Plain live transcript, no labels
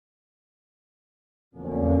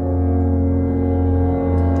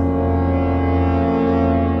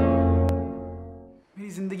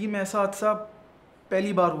ऐसा हादसा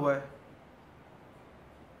पहली बार हुआ है।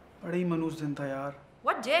 बड़ा ही मनूस दिन था यार।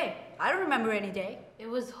 What day? I don't remember any day. It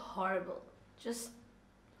was horrible. Just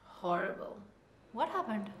horrible. What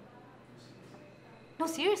happened? No,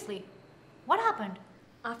 seriously. What happened?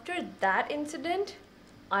 After that incident,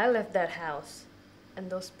 I left that house and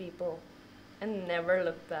those people and never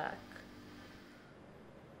looked back.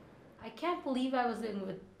 I can't believe I was living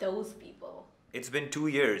with those people. It's been 2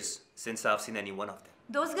 years since I've seen any one of them.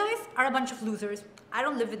 Those guys are a bunch of losers. I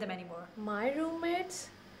don't live with them anymore. My roommates,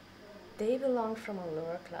 they belonged from a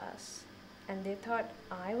lower class and they thought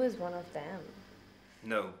I was one of them.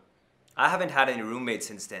 No, I haven't had any roommates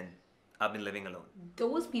since then. I've been living alone.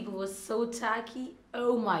 Those people were so tacky.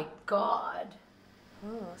 Oh my god.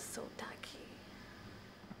 Oh, so tacky.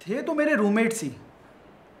 थे तो मेरे roommates ही,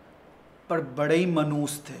 पर बड़े ही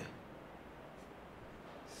मनूस थे।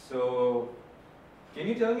 So, can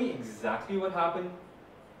you tell me exactly what happened?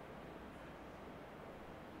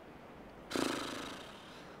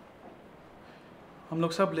 हम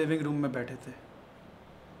लोग सब living room में बैठे थे,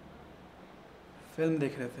 फिल्म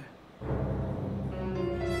देख रहे थे।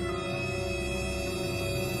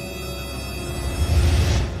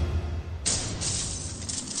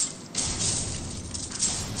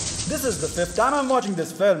 This is the 5th time I'm watching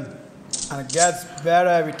this film, and it gets better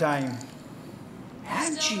every time.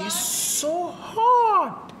 And she is so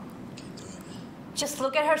hot. Just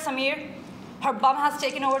look at her, Sameer. Her bum has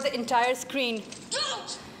taken over the entire screen.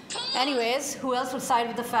 Anyways, who else would side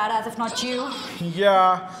with the fat ass if not you?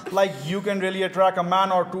 Yeah, like you can really attract a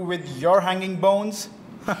man or two with your hanging bones.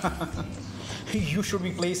 You should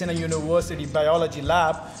be placed in a university biology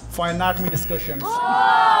lab for anatomy discussions. Oh,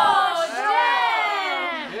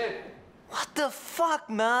 What the fuck,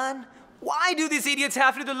 man? Why do these idiots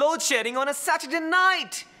have to do load shedding on a Saturday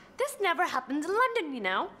night? This never happens in London, you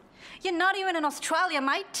know. You're not even in Australia,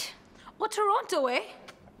 mate. Or Toronto, eh?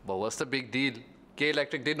 But what's the big deal? K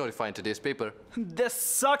Electric did notify in today's paper. This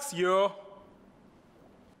sucks, yo.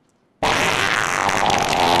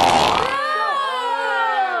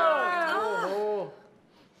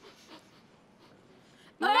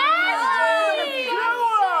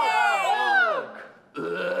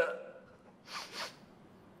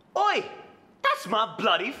 Oi! That's my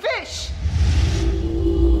bloody fish!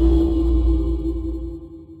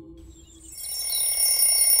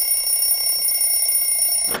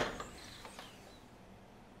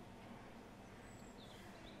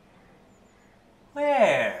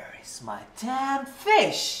 Where is my damn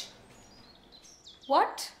fish?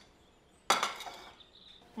 What?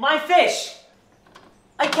 My fish!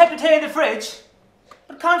 I kept it here in the fridge,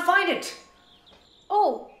 but can't find it.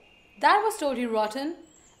 Oh, that was totally rotten.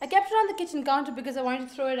 I kept it on the kitchen counter because I wanted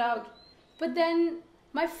to throw it out. But then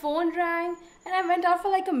my phone rang and I went out for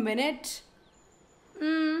like a minute.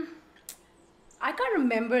 I can't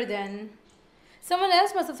remember then. Someone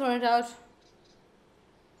else must have thrown it out.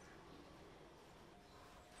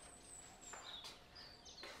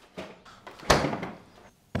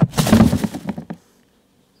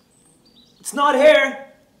 It's not here.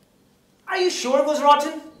 Are you sure it was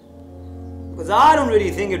rotten? Because I don't really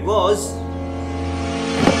think it was.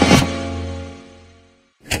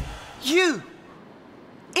 You!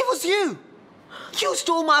 It was you! You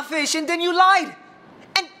stole my fish and then you lied!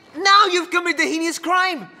 And now you've committed the heinous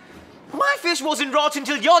crime! My fish wasn't rotten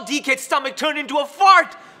till your decayed stomach turned into a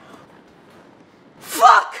fart!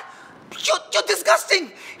 Fuck! You're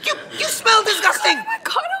disgusting! You smell disgusting!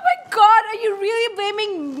 Oh my god, are you really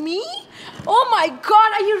blaming me? Oh my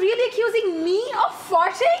god, are you really accusing me of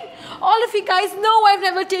farting? All of you guys know I've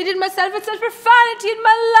never dated myself with such profanity in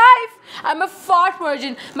my life. I'm a fart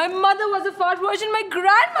virgin. My mother was a fart virgin. My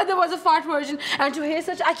grandmother was a fart virgin. And to hear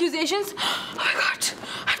such accusations, oh my god,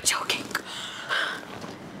 I'm joking.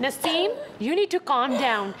 Nasim, you need to calm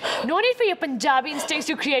down. No need for your Punjabi instincts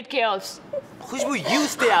to create chaos. Khushbu, you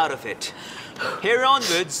stay out of it. Here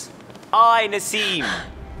onwards, I, Nasim,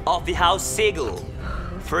 of the House Segal,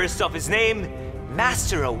 first of his name,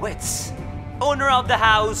 Master of Wits, owner of the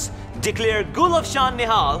house, declare Gul of Shan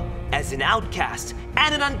Nihal as an outcast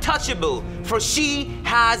and an untouchable, for she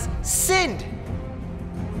has sinned.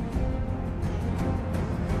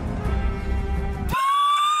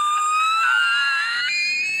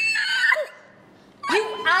 You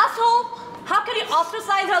asshole! How can you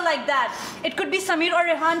ostracize her like that? It could be Sameer or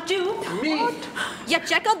Rehan too. Me? Yeah,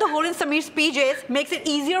 check out the hole in Sameer's PJs. Makes it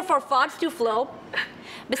easier for farts to flow.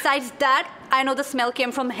 Besides that, I know the smell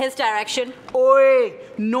came from his direction. Oi,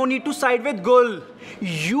 no need to side with Gul.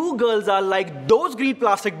 You girls are like those green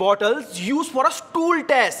plastic bottles used for a stool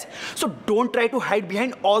test. So don't try to hide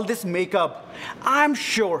behind all this makeup. I am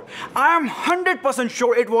 100%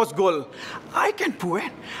 sure it was Gul. I can prove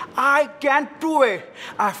it. I've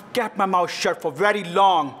kept my mouth shut for very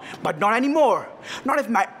long, but not anymore. Not if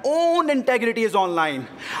my own integrity is online.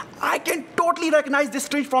 I can totally recognize this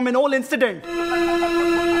street from an old incident.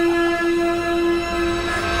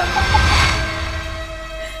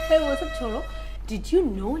 Hey, what's up, Choro? Did you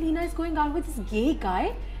know Lena is going out with this gay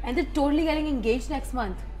guy and they're totally getting engaged next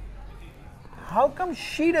month? How come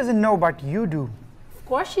she doesn't know but you do? Of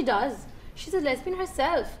course she does. She's a lesbian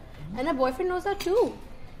herself. And her boyfriend knows that too.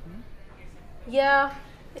 Yeah,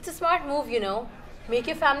 it's a smart move, you know. Make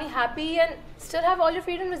your family happy and still have all your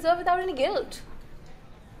freedom reserved without any guilt.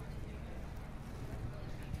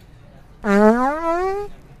 I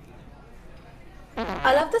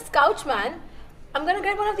love this couch, man. I'm gonna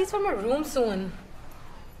get one of these for my room soon.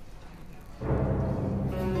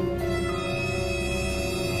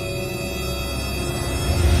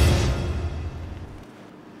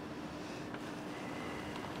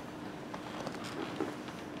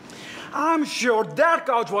 I'm sure that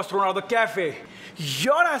couch was thrown out of the cafe.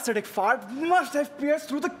 Your acidic fart must have pierced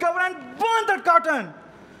through the cover and burned that carton.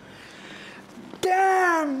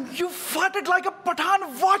 Damn, you farted like a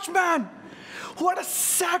Pathan watchman who had a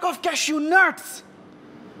sack of cashew nuts.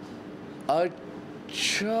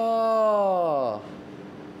 अच्छा,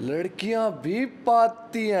 लड़कियां भी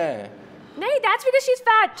पाती हैं. No, that's because she's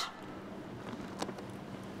fat.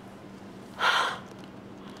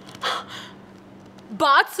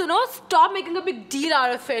 But Suno, stop making a big deal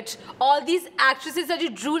out of it. All these actresses that you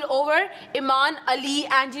drool over, Iman, Ali,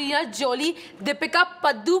 Angelina Jolie, Deepika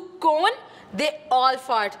Padukone, they all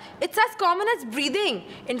fart. It's as common as breathing.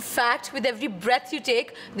 In fact, with every breath you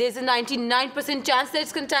take, there's a 99% chance that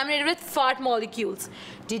it's contaminated with fart molecules.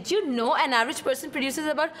 Did you know an average person produces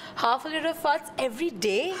about half a liter of farts every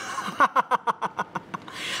day?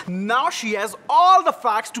 Now she has all the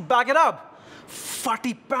facts to back it up.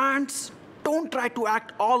 Farty pants. Don't try to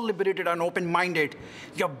act all liberated and open-minded.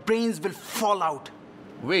 Your brains will fall out.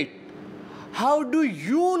 Wait, how do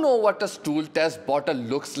you know what a stool test bottle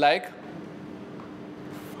looks like?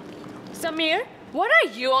 Samir, what are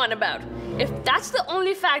you on about? If that's the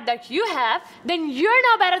only fact that you have, then you're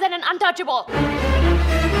no better than an untouchable.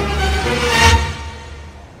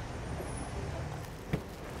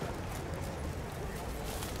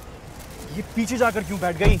 ये पीछे जाकर क्यों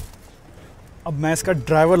बैठ गई? अब मैं इसका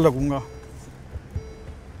driver लगूंगा.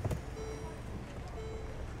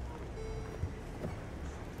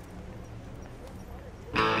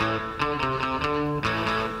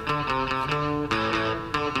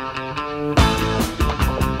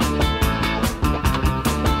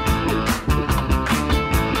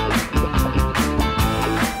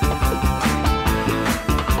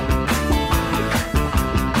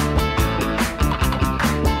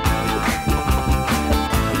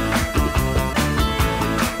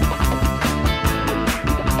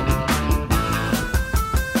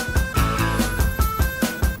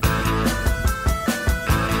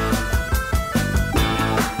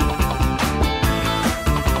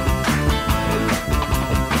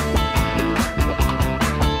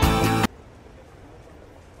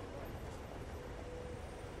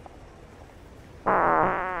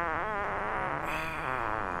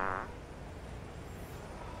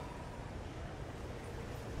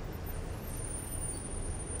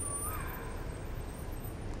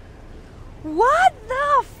 What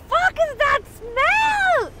the fuck is that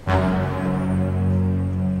smell?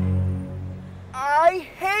 I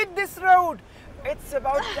hate this road. It's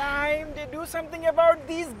about time they do something about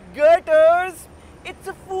these gutters. It's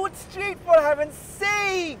a food street, for heaven's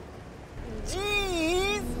sake.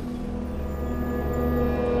 Jeez.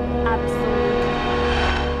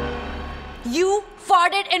 Absolutely. You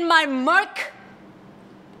farted in my Merc.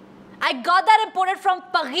 I got that imported from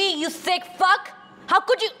Paris, you sick fuck. How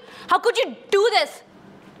could you do this?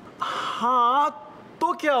 हाँ,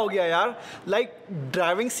 तो क्या हो गया यार? Like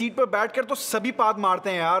driving seat पर बैठकर तो सभी पाद मारते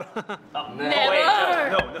हैं यार. Never.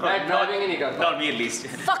 मैं driving ही नहीं करता. Not me at least.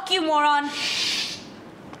 Fuck you, moron.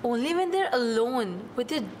 Only when they're alone with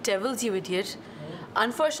their devils, you idiot.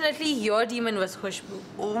 Unfortunately, your demon was Khushbu.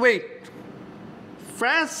 Wait,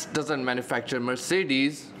 France doesn't manufacture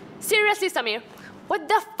Mercedes. Seriously, Samir, what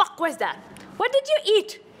the fuck was that? What did you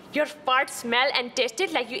eat? Your farts smell and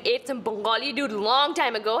tasted like you ate some Bengali dude long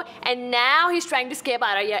time ago, and now he's trying to escape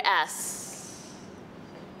out of your ass.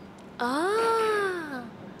 Ah,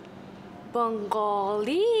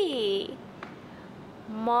 Bengali.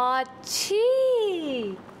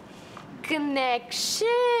 Machi.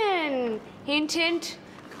 Connection. Hint, hint.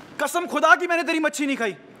 कसम खुदा की मैंने तेरी मच्छी नहीं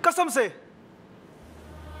खाई, कसम से।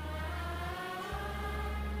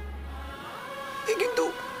 लेकिन तू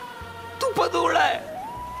पदोड़ा है,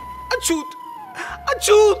 अछूत,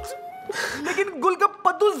 अछूत। लेकिन गुल का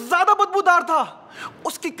पद्दू ज्यादा बदबूदार था।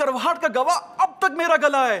 उसकी करवाहट का गवाह अब तक मेरा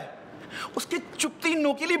गला है। उसकी चुपती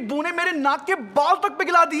नोकीली बूने मेरे नाक के बाल तक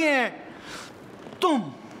पिघला दिए हैं। तुम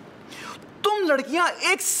लड़कियां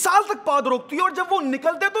 1 साल तक पाद रोकती हो और जब वो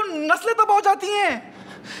निकलते तो नस्लें तबाह हो जाती हैं।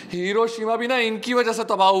 हिरोशिमा भी ना इनकी वजह से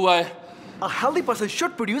तबाह हुआ है। A healthy person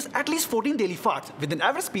should produce at least 14 daily farts with an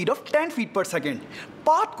average speed of 10 feet per second.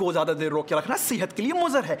 पाद को ज्यादा देर रोक के रखना सेहत के लिए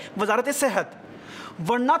मुज़र है, वजारत सेहत।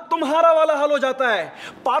 वरना तुम्हारा वाला हाल हो जाता है।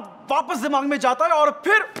 पाद वापस दिमाग में जाता है और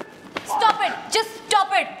फिर Stop it! Just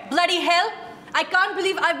stop it! Bloody hell! I can't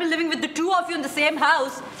believe I've been living with the two of you in the same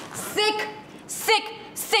house. Sick! Sick!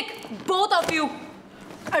 Sick! Both of you!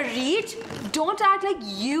 Areej, don't act like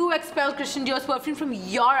you expelled Christian Dior's perfume from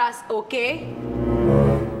your ass, okay?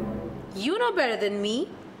 You know better than me.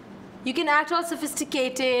 You can act all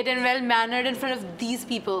sophisticated and well-mannered in front of these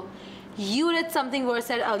people. You did something worse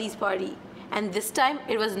at Ali's party. And this time,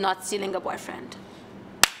 it was not stealing a boyfriend.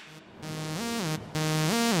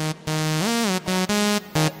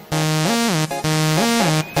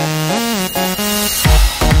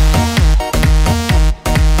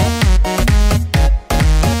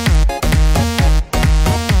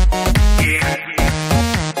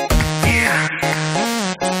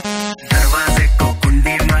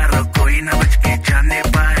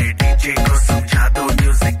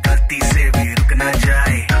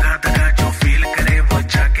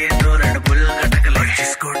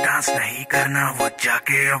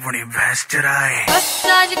 अपनी भैंस चराए। बस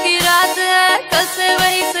आज की रात है, कल से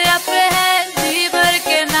वही से अपे है, जी भर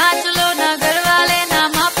के नाच लो, ना घर वाले ना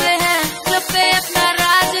मापे हैं, सब पे अपना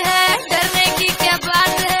राज है, डरने की क्या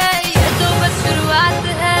बात है, ये तो बस शुरुआत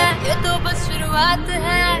है, ये तो बस शुरुआत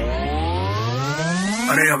है।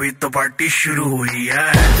 अरे अभी तो पार्टी शुरू हुई है।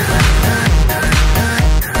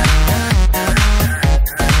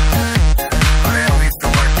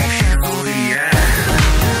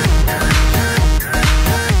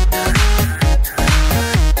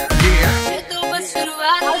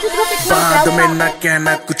 बाद में ना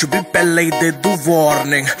कहना कुछ भी, पहले ही दे दूं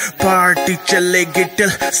वार्निंग। पार्टी चलेगी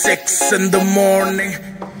till 6 in the morning।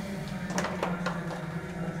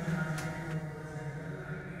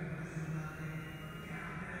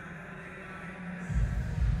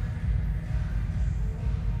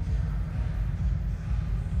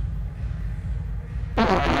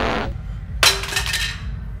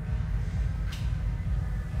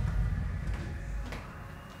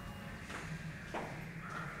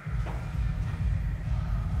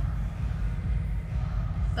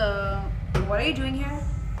 What are you doing here?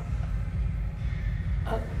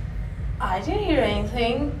 I didn't hear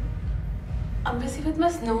anything. I'm busy with my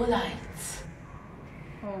snow lights.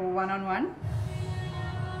 Oh, one-on-one?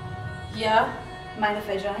 Yeah, Mind if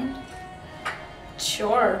I join?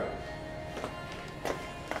 sure.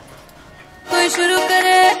 कोई शुरू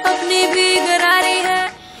करे अपनी भी गरारी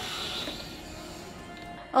है।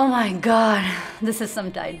 Oh my god, this is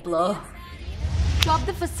some tight blow. Drop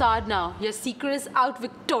the facade now. Your secret is out,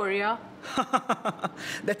 Victoria.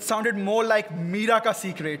 That sounded more like Meera का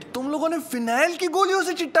secret. तुम लोगों ने फिनाइल की गोलियों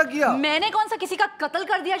से चिट्टा किया। मैंने कौन सा किसी का कत्ल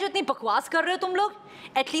कर दिया जो इतनी बकवास कर रहे हो तुम लोग?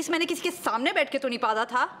 एटलीस्ट मैंने किसी के सामने बैठ के तो नहीं पादा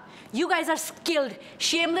था। You guys are skilled,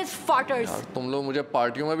 shameless farters. यार तुम लोग मुझे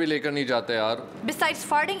पार्टियों में भी लेकर नहीं जाते यार। Besides,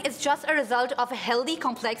 farting is just a result of a healthy,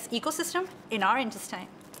 complex ecosystem in our intestine.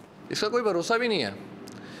 इसका कोई भरोसा भी नहीं है।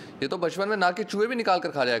 ये तो बचपन में नाक के चूहे भी निकाल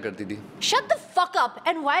कर खा जाया करती थी। Shut the fuck up!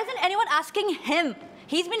 And why isn't anyone asking him?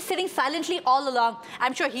 He's been sitting silently all along.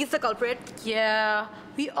 I'm sure he's the culprit. Yeah,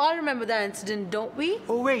 we all remember that incident, don't we?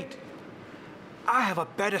 Oh wait, I have a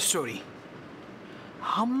better story.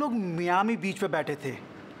 हम लोग Miami बीच पे बैठे थे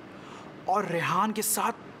और रेहान के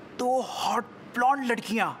साथ 2 hot blonde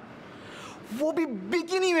लड़कियां, वो भी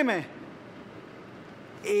बिकिनी में,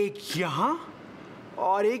 एक यहाँ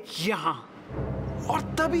और एक यहाँ, और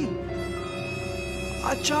तभी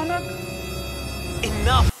अचानक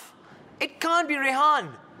Enough! It can't be Rehan.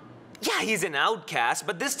 Yeah, he's an outcast,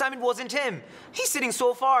 but this time it wasn't him. He's sitting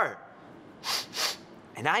so far.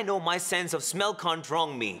 And I know my sense of smell can't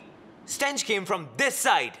wrong me. Stench came from this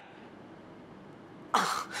side.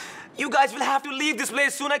 You guys will have to leave this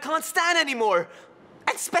place soon. I can't stand anymore.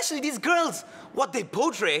 And especially these girls. What they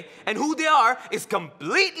portray and who they are is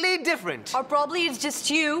completely different. Or probably it's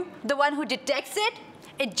just you, the one who detects it,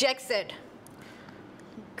 ejects it.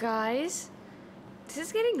 Guys, this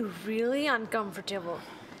is getting really uncomfortable.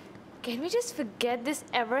 Can we just forget this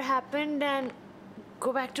ever happened and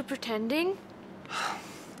Go back to pretending?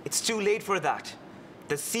 It's too late for that.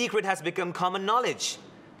 The secret has become common knowledge.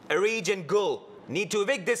 Arij and Gul need to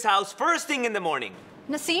evict this house first thing in the morning.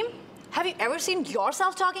 Nasim, have you ever seen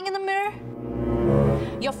yourself talking in the mirror?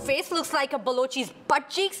 Your face looks like a Balochi's butt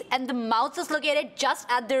cheeks and the mouth is located just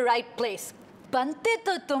at the right place. बनते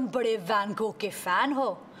तो तुम बड़े van गो के fan हो,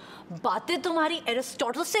 बातें तुम्हारी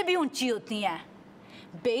Aristotle से भी ऊंची होती हैं।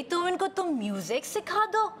 बेथोवन को तुम म्यूजिक सिखा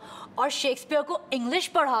दो और शेक्सपियर को इंग्लिश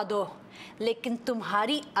पढ़ा दो, लेकिन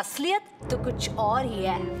तुम्हारी असलियत तो कुछ और ही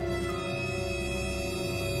है।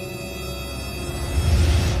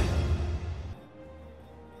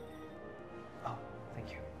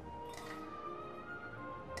 Thank you.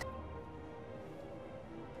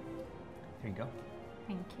 Here you go.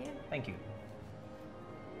 Thank you. Thank you.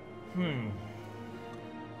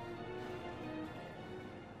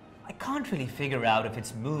 I can't really figure out if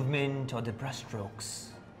it's movement or the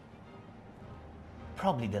brushstrokes.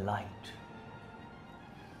 Probably the light.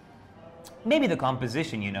 Maybe the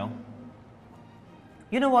composition, you know.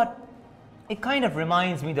 You know what? It kind of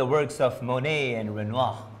reminds me the works of Monet and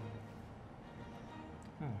Renoir.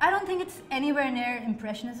 I don't think it's anywhere near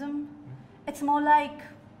Impressionism. It's more like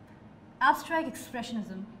abstract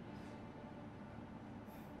expressionism.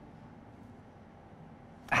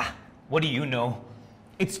 What do you know?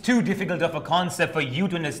 It's too difficult of a concept for you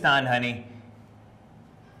to understand, honey.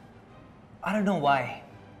 I don't know why.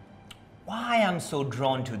 Why I'm so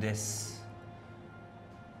drawn to this.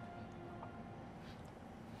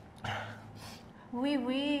 Oui,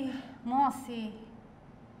 moi aussi.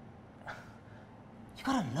 You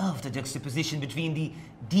gotta love the juxtaposition between the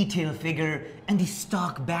detailed figure and the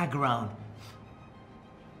stark background.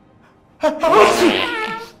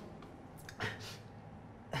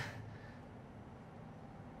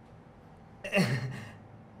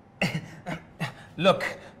 Look,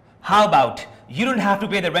 how about you don't have to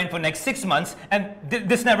pay the rent for next 6 months and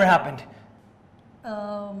this never happened?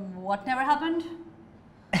 What never happened?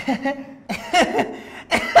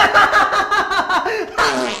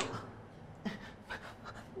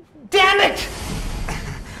 Damn it!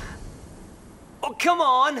 Oh, come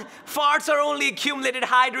on! Farts are only accumulated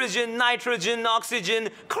hydrogen, nitrogen, oxygen,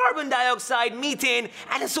 carbon dioxide, methane,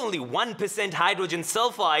 and it's only 1% hydrogen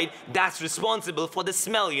sulfide that's responsible for the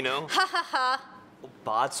smell, you know? Ha ha ha.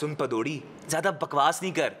 बात सुन पदोड़ी, ज़्यादा बकवास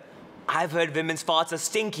नहीं कर. I've heard women's farts are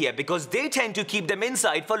stinkier because they tend to keep them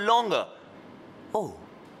inside for longer. Oh,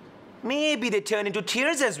 maybe they turn into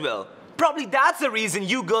tears as well. Probably that's the reason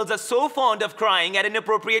you girls are so fond of crying at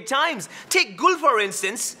inappropriate times. Take Gul for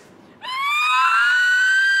instance.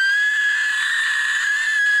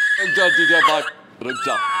 रुक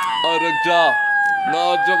जा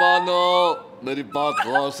नौजवानों, मेरी बात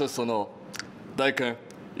गौर से सुनो। देखें,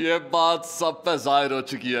 ये बात सब पे जाहिर हो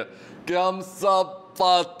चुकी है कि हम सब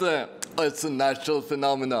पाते हैं। It's natural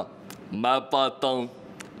phenomena. मैं पाता हूँ,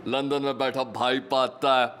 लंदन में बैठा भाई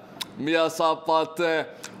पाता है, मियाँ साहब पाते हैं,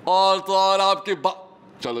 और तो और आपकी बात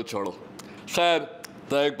चलो छोड़ो। खैर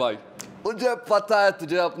देख भाई, मुझे पता है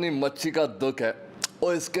तुझे अपनी मच्छी का दुख है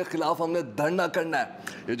और इसके खिलाफ हमने धरना करना है।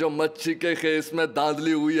 ये जो मच्छी के केस में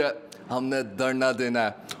धांधली हुई है, हमने धरना देना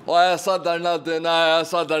है और ऐसा धरना देना है,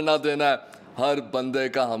 ऐसा धरना देना है, हर बंदे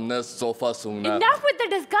का हमने सोफा सूंघना है। Enough with the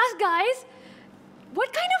disgust, guys.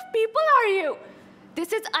 What kind of people are you?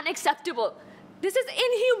 This is unacceptable. This is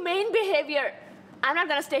inhumane behavior. I'm not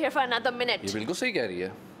gonna stay here for another minute. ये बिल्कुल सही कह रही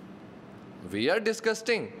है। We are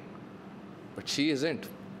disgusting, but she isn't.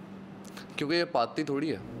 क्योंकि ये पाती थोड़ी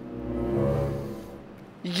है।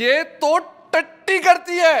 ये तो टट्टी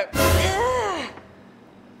करती है।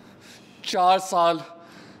 4 साल,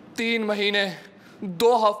 3 महीने,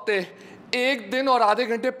 2 हफ्ते, 1 दिन और आधे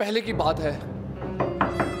घंटे पहले की बात है।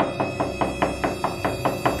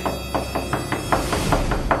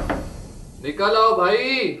 निकल आओ भाई,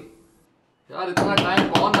 यार इतना टाइम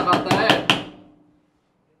कौन लगाता है?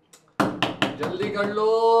 जल्दी कर लो।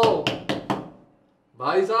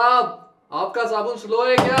 भाई साहब, आपका साबुन स्लो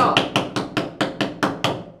है क्या?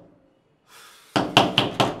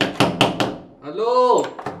 Hello.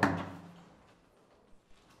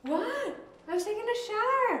 What? I was taking a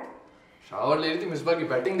shower. Shower ले रही थी, मिसबा की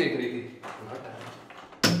बैटिंग देख रही थी।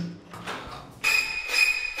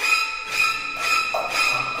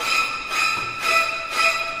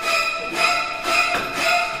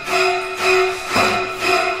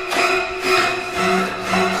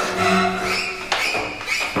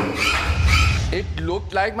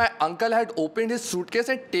 Looked like my uncle had opened his suitcase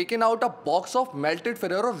and taken out a box of melted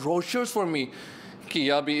Ferrero Rochers for me.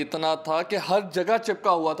 किया भी इतना था कि हर जगह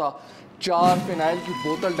चिपका हुआ था। 4 फिनाइल की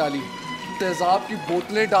बोतल डाली, तेजाब की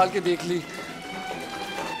बोतलें डाल के देख ली।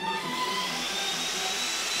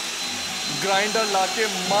 ग्राइंडर लाके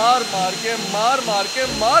मार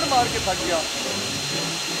मार के थक गया।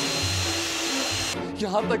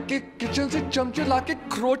 यहाँ तक कि किचन से चमचे लाके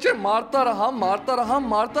खरोचे मारता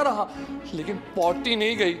रहा, लेकिन पॉटी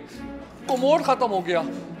नहीं गई। कोमोड खत्म हो गया,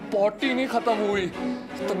 पॉटी नहीं खत्म हुई।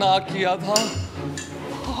 इतना किया था,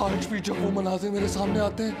 आज भी जब वो मनाज़े मेरे सामने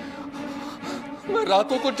आते हैं मैं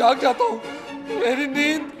रातों को जाग जाता हूँ। मेरी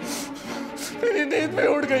नींद में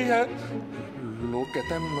उड़ गई है। लोग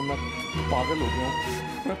कहते हैं मैं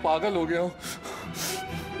पागल हो गया हूँ।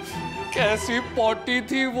 कैसी पॉटी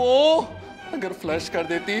थी वो, अगर फ्लश कर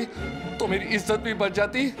देती तो मेरी इज्जत भी बच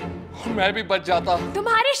जाती और मैं भी बच जाता।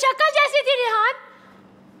 तुम्हारी शक्ल जैसी थी रिहान।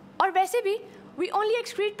 और वैसे भी we only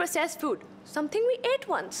excrete processed food, something we ate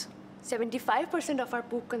once. 75% of our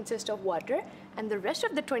poop consists of water and the rest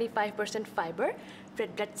of the 25% fiber,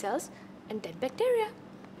 red blood cells and dead bacteria.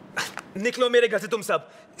 निकलो मेरे घर से तुम सब,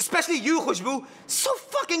 especially you Khushboo, so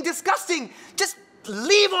fucking disgusting. Just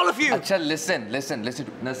leave all of you. अच्छा listen Nasim,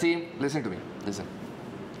 listen to me, listen.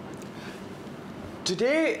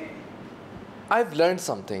 Today I've learned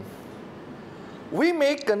something. We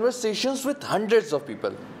make conversations with hundreds of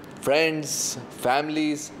people. Friends,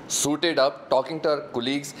 families, suited up, talking to our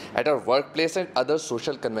colleagues at our workplace and other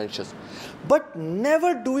social conventions. But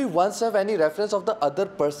never do we once have any reference of the other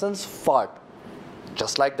person's fart.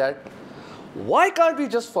 Just like that. Why can't we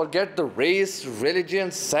just forget the race,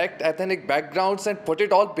 religion, sect, ethnic backgrounds and put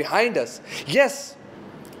it all behind us? Yes,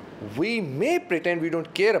 we may pretend we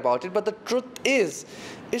don't care about it, but the truth is,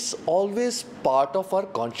 it's always part of our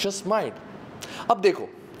conscious mind. अब देखो,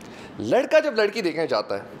 लड़का जब लड़की देखने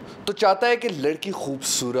जाता है तो चाहता है कि लड़की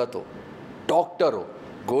खूबसूरत हो, डॉक्टर हो,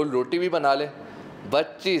 गोल रोटी भी बना ले,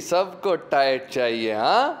 बच्ची सबको टाइट चाहिए।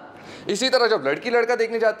 हाँ, इसी तरह जब लड़की लड़का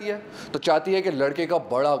देखने जाती है तो चाहती है कि लड़के का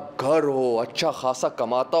बड़ा घर हो, अच्छा खासा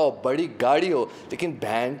कमाता हो, बड़ी गाड़ी हो, लेकिन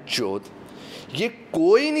बहन चोद ये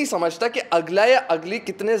कोई नहीं समझता कि अगला या अगली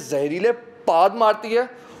कितने जहरीले पाद मारती है,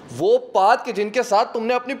 वो पाद के जिनके साथ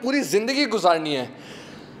तुमने अपनी पूरी जिंदगी गुजारनी है।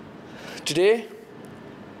 Today,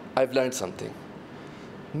 I've learned something.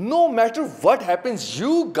 No matter what happens,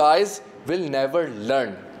 you guys will never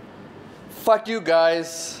learn. Fuck you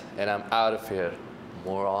guys, and I'm out of here,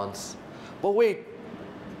 morons. But wait.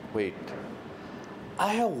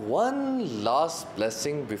 I have one last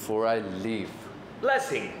blessing before I leave.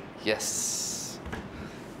 Blessing? Yes.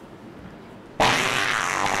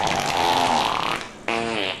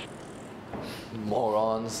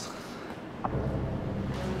 Morons.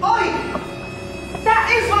 Oi! That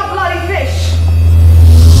is my